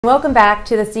Welcome back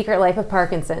to The Secret Life of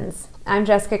Parkinson's. I'm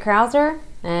Jessica Krauser,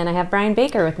 and I have Brian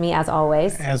Baker with me as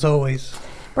always. As always.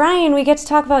 Brian, we get to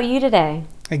talk about you today.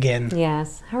 Again.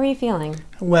 Yes. How are you feeling?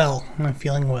 Well, I'm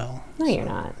feeling well. No, you're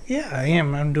not. Yeah, I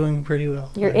am. I'm doing pretty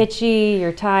well. You're itchy,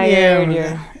 you're tired.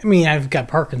 I mean, I've got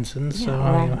Parkinson's, so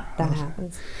that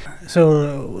happens. So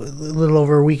a little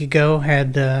over a week ago,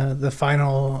 had the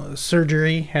final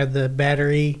surgery, had the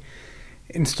battery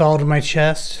installed in my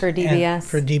chest For DBS?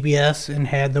 for DBS, and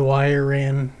had the wire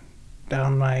ran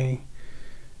down my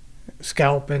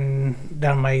scalp and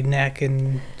down my neck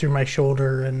and through my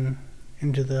shoulder and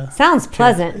into the... Sounds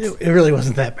pleasant. It really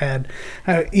wasn't that bad.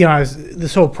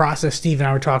 This whole process, Steve and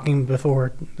I were talking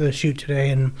before the shoot today,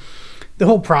 and the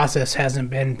whole process hasn't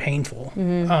been painful.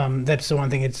 Mm-hmm. That's the one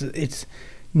thing. It's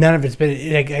none of it's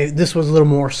been... this was a little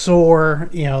more sore,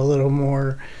 a little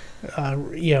more...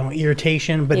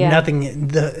 irritation, but nothing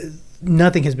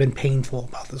has been painful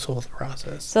about this whole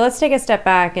process. So let's take a step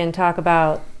back and talk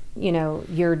about,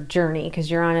 your journey,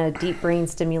 because you're on a deep brain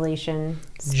stimulation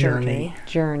journey,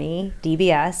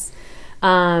 DBS.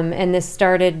 And this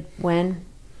started when?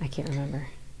 I can't remember.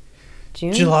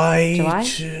 June? July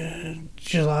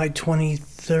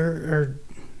 23rd or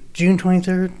June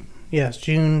 23rd? Yes,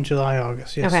 June, July,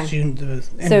 August. Yes, okay. June, the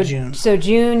end of June. So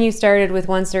June, you started with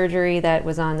one surgery that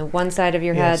was on the one side of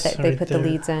your head that they put the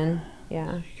leads in.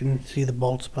 Yeah. You can see the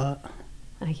bald spot.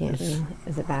 I can't.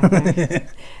 Is it back there?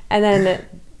 And then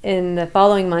in the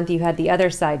following month, you had the other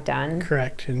side done.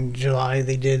 Correct. In July,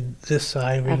 they did this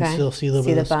side where you can still see a little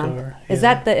bit of the scar. Is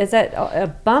that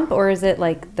a bump, or is it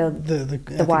like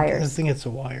the wires? I think it's a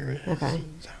wire. Okay.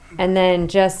 And then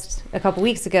just a couple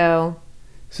weeks ago.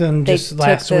 So just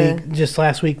last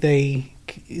week they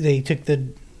took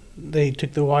the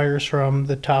wires from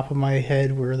the top of my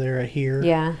head where they're at here.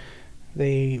 Yeah.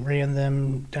 They ran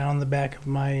them down the back of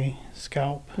my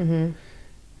scalp. Mm-hmm.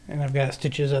 And I've got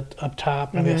stitches up top.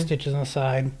 Mm-hmm. I've got stitches on the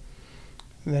side.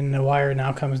 And then the wire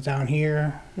now comes down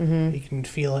here. Mm-hmm. You can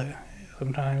feel it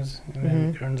sometimes, and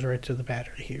then it runs right to the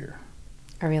battery here.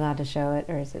 Are we allowed to show it,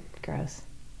 or is it gross?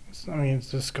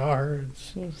 It's a scar.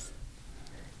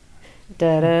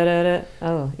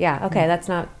 Oh yeah, okay. That's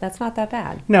not that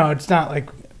bad. No, it's not like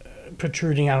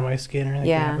protruding out of my skin or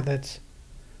anything. Yeah, but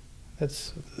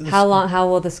that's. How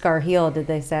will the scar heal? Did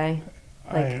they say?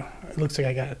 It looks like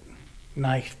I got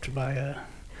knifed by a.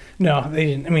 No, they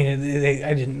didn't. I mean,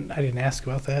 I didn't ask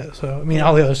about that. So I mean,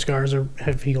 all the other scars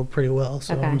have healed pretty well.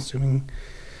 So I'm assuming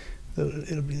that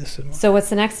it'll be the same. So what's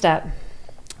the next step?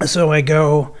 So I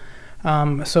go.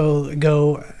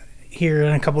 Go here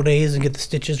in a couple of days and get the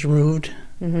stitches removed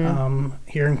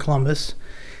here in Columbus,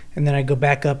 and then I go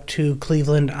back up to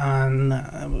Cleveland on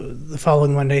the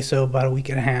following Monday, so about a week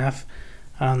and a half,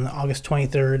 on August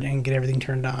 23rd, and get everything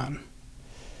turned on.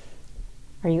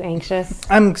 Are you anxious?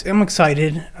 I'm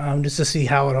excited just to see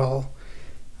how it all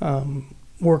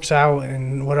works out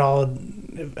and what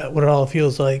it all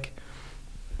feels like.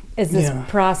 Is this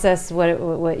process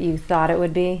what you thought it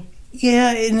would be? Yeah,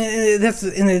 I have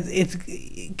to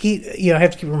keep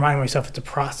reminding myself it's a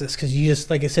process, because you just,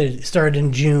 like I said, it started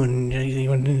in June, you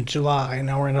went into July, and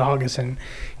now we're into August, and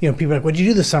people are like, "What'd you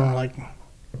do this summer?" Like,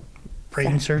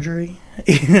 brain surgery,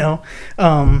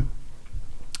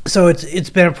 So it's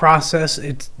been a process.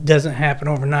 It doesn't happen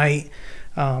overnight.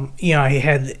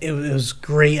 It was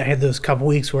great. I had those couple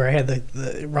weeks where I had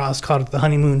the Ross called it the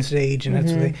honeymoon stage, and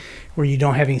that's where you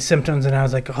don't have any symptoms, and I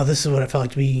was like, "Oh, this is what it felt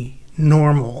like to be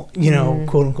normal,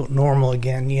 quote unquote normal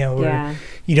again, where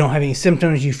you don't have any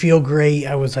symptoms, you feel great."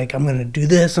 I was like, I'm going to do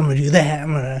this, I'm going to do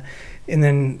that, and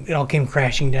then it all came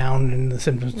crashing down and the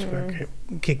symptoms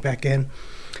kicked back in.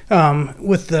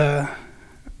 With the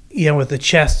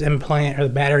chest implant or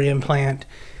the battery implant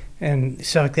and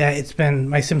stuff like that,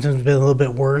 my symptoms have been a little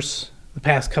bit worse the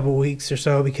past couple of weeks or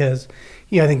so, because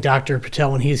I think Dr.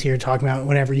 Patel, when he was here, talking about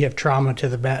whenever you have trauma to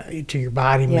your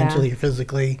body, mentally or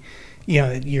physically,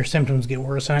 your symptoms get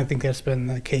worse, and I think that's been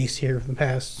the case here for the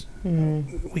past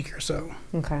week or so.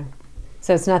 Okay.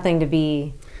 So it's nothing to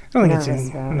be nervous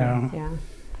about. No. Yeah.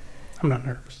 I'm not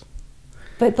nervous.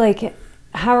 But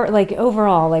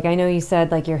overall, I know you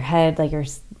said your head, your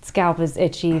scalp is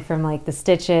itchy from the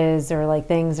stitches, or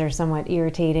things are somewhat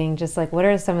irritating. Just what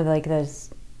are some of those?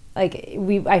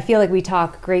 I feel like we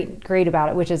talk great about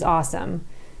it, which is awesome.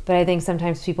 But I think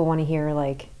sometimes people want to hear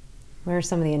what are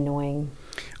some of the annoying.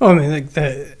 Oh,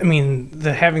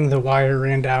 the having the wire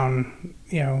ran down,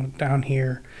 down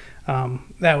here,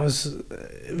 that was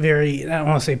very, I don't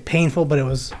want to say painful, but it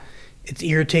was, It's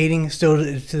irritating still.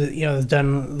 It's, you know, it was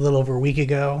done a little over a week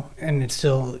ago, and it's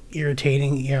still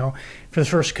irritating. You know, for the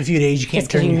first few days, you can't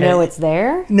Just 'cause turn you your head. know it's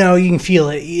there? No, you can feel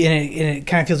it, and it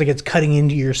kind of feels like it's cutting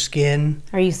into your skin.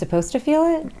 Are you supposed to feel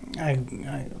it?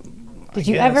 Do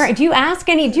Do you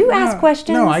ask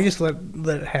questions? No, I just let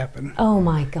it happen. Oh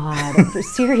my God.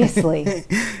 Seriously.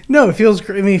 No, it feels.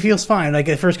 I mean, it feels fine. Like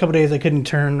the first couple of days, I couldn't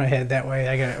turn my head that way.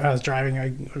 I was driving.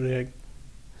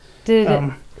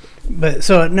 But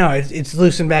so no, it's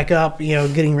loosened back up. You know,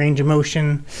 getting range of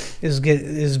motion is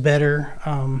better.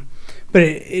 But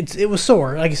it was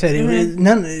sore. Like I said,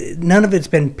 none of it's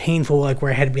been painful. Like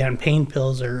where I had to be on pain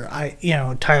pills or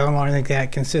Tylenol or anything like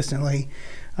that consistently.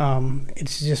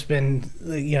 It's just been,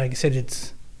 like I said,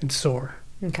 it's sore.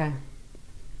 Okay.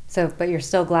 So, but you're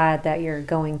still glad that you're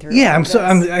going through. Yeah,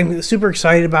 I'm super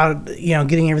excited about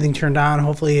getting everything turned on.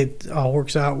 Hopefully, it all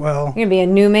works out well. You're gonna be a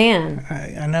new man.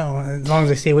 I know, as long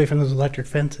as I stay away from those electric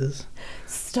fences.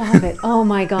 Stop it! Oh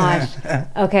my gosh.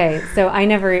 Okay, so I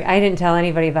didn't tell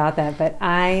anybody about that, but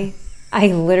I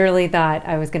literally thought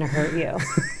I was gonna hurt you.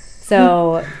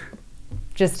 So,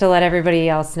 just to let everybody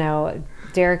else know,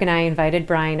 Derek and I invited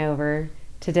Brian over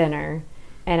to dinner.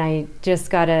 And I just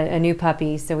got a new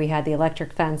puppy, so we had the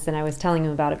electric fence, and I was telling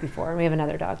him about it before. We have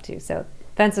another dog, too, so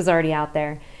fence was already out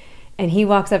there. And he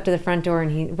walks up to the front door,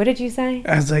 and what did you say?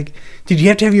 I was like, did you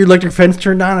have to have your electric fence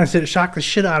turned on? I said, it shocked the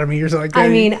shit out of me. Or something like that. I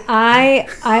mean, I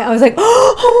was like,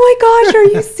 oh my gosh, are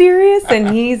you serious?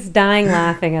 And he's dying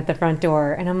laughing at the front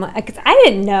door. And I'm like, 'cause I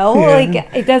didn't know. Yeah.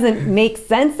 Like, it doesn't make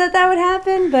sense that would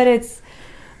happen, but it's,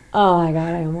 oh my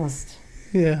God, I almost...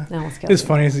 Yeah, it's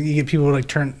funny. You get people like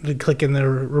click in the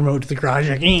remote to the garage,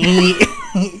 like,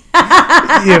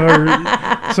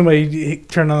 or somebody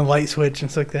turn on the light switch and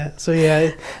stuff like that. So yeah,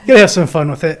 you gotta have some fun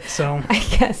with it. So I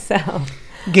guess so.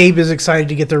 Gabe is excited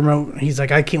to get the remote. He's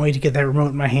like, I can't wait to get that remote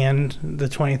in my hand the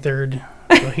 23rd.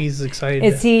 So he's excited.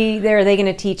 Is he there? Are they going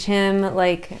to teach him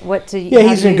like what to? Yeah,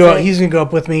 he's gonna go. He's gonna go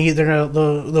up with me.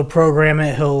 They'll program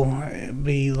it. He'll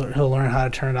learn how to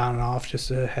turn it on and off, just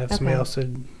to have somebody else that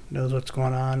knows what's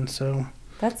going on. So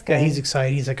that's good. Yeah, he's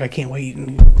excited. He's like, I can't wait.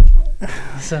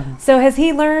 So has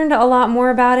he learned a lot more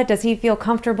about it? Does he feel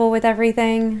comfortable with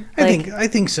everything? I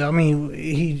think so. I mean,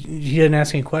 he didn't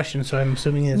ask any questions, so I'm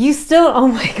assuming it's... You still... Oh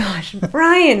my gosh,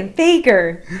 Brian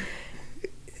Baker.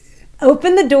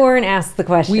 Open the door and ask the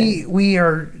question. We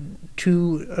are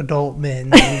two adult men.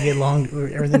 We get along.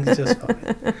 Everything's just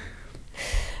fine.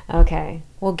 Okay.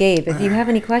 Well, Gabe, if you have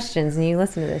any questions and you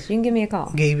listen to this, you can give me a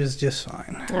call. Gabe is just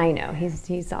fine. I know.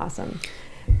 He's awesome.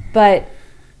 But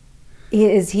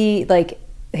is he, like,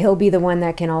 he'll be the one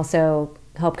that can also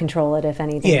help control it if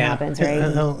anything happens,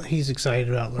 right? He's excited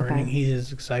about learning. Okay. He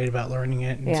is excited about learning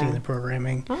it and seeing the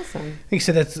programming. Awesome. Like I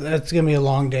said, that's going to be a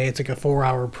long day. It's like a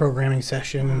 4-hour programming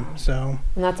session. So.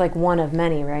 And that's like one of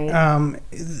many, right?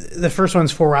 The first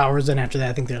one's 4 hours, and after that,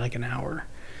 I think they're like an hour.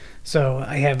 So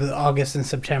I have August and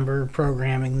September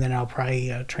programming. Then I'll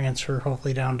probably transfer,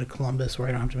 hopefully, down to Columbus, where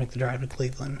I don't have to make the drive to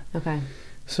Cleveland. Okay.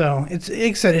 So it's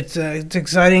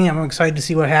exciting. I'm excited to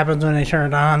see what happens when I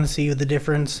turn it on, to see the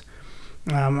difference.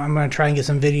 I'm going to try and get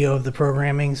some video of the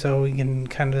programming so we can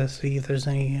kind of see if there's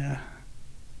any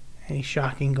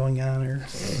shocking going on. Or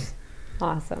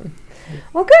Awesome.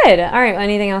 Well, good. All right.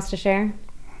 Anything else to share?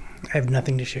 I have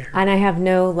nothing to share. And I have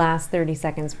no last 30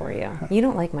 seconds for you. You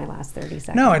don't like my last 30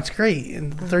 seconds. No, it's great.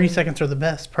 And 30 seconds are the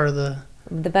best part of the...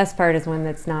 The best part is when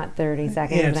it's not 30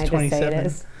 seconds and I just say it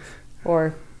is.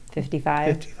 Or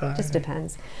 55. Just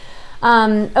depends.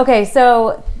 Okay,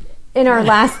 so in our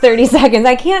last 30 seconds,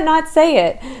 I can't not say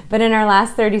it, but in our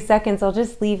last 30 seconds, I'll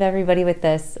just leave everybody with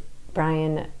this.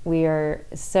 Brian, we are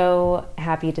so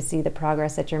happy to see the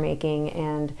progress that you're making.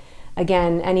 And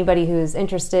again, anybody who's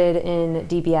interested in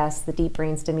DBS, the deep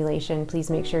brain stimulation, please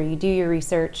make sure you do your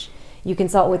research, you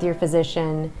consult with your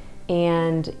physician,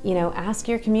 and ask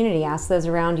your community, ask those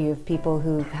around you of people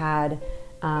who've had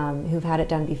it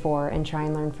done before, and try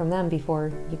and learn from them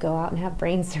before you go out and have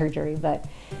brain surgery. But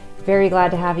very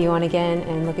glad to have you on again,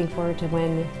 and looking forward to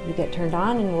when you get turned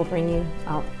on, and we'll bring you,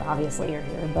 obviously you're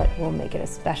here, but we'll make it a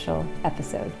special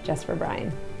episode just for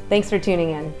Brian. Thanks for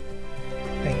tuning in.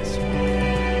 Thanks.